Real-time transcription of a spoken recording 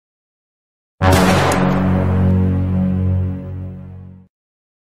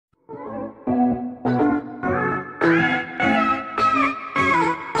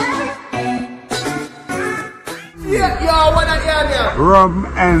Rum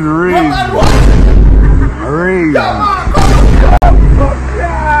and Reed. Rum and what? Reed. I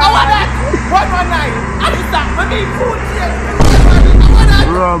want that. 119. I just stop. I need food here. I want that.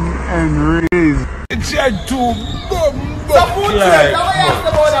 Rum and Reed. It's a two bomb. Some food here. Now I asked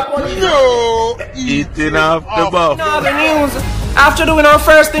about that one. No. Eating off the buff. Now the news. After doing our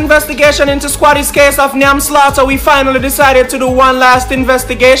first investigation into Squaddy's case of Nyam slaughter, we finally decided to do one last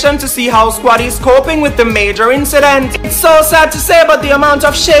investigation to see how Squaddy is coping with the major incident. It's so sad to say, but the amount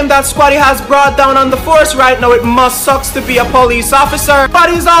of shame that Squaddy has brought down on the force right now, it must sucks to be a police officer.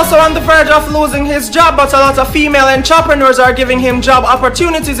 Squaddy is also on the verge of losing his job, but a lot of female entrepreneurs are giving him job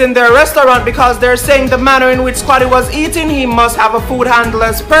opportunities in their restaurant because they're saying the manner in which Squaddy was eating, he must have a food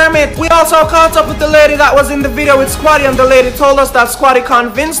handler's permit. We also caught up with the lady that was in the video with Squaddy, and the lady told us that Squaddy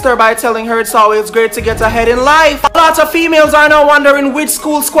convinced her by telling her it's always great to get ahead in life. A lot of females are now wondering which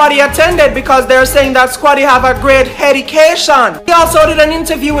school Squaddy attended because they're saying that Squaddy have a great education. We also did an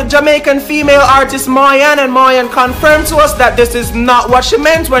interview with Jamaican female artist Moyan, and Moyan confirmed to us that this is not what she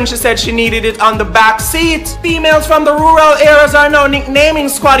meant when she said she needed it on the back seat. Females from the rural areas are now nicknaming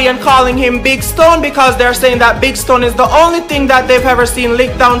Squaddy and calling him Big Stone because they're saying that Big Stone is the only thing that they've ever seen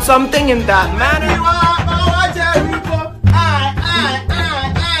lick down something in that manner.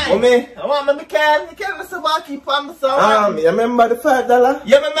 Me, I want me can Mr. Barky from the song. You remember the $5?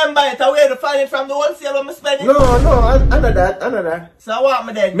 You remember it? I wait to find it from the wholesale when I spend it? No, I know that. So I want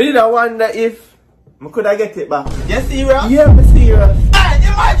me then? Me did wonder if I could I get it back. You serious? Yeah, I'm serious. Hey,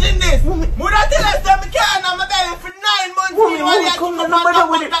 imagine this! Would I tell us that I can't have my belly for 9 months? Come on,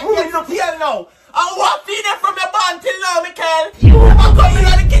 now. I walk in there from your barn till now, Michael. I come in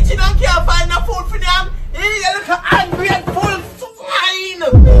the kitchen and can't find no food for them. You look angry and full swine.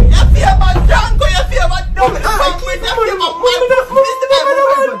 You feel about drunk or you feel about dumb. You feel about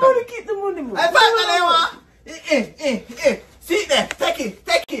Keep the money, man. See there, take it.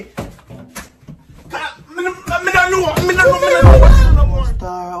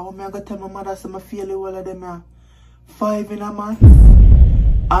 Star, oh, me I gotta tell my mother some I feel it all of them 5 in a month.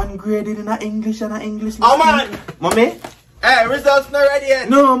 Ungraded in a English and a English. Oh man! Mommy? Hey, results not ready yet.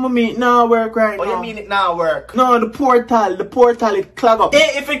 No, mommy, now work right now. Oh, you mean it now work? No, the portal it clog up.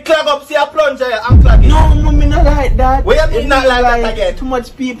 Hey, if it clog up, see a plunger and clog it. No, mommy, not like that. What you mean not like that again? Too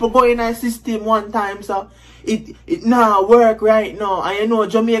much people go in our system one time, so it now work right now. And you know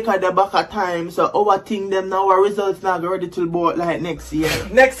Jamaica the back of time, so our thing them now our results not ready till about like next year.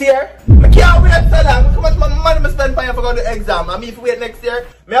 Next year? I can't wait so long. How much money I spend for you for go to exam? I mean if we wait next year,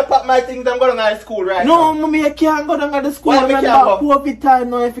 I pack my things and go to my school right no, now. mommy, I can't go down to the school. Why we can't go? COVID time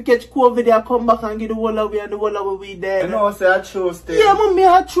now. If you catch COVID, I come back and get the whole away and the whole away we there. You know, say I choose still. Yeah, mommy,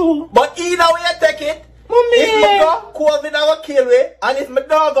 I true. But either way you take it, mommy, if me go, COVID I go kill me, and if me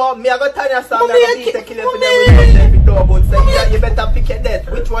don't go, me I go turn your son and I go beat the killer for them if you don't go. So you better pick your death.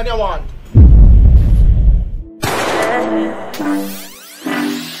 Which one you want?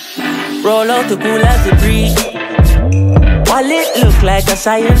 Roll out the cool as the breeze. Wallet look like a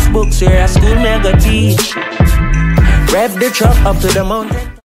science book, so a school me I go teach. Rev the truck up to the mountain.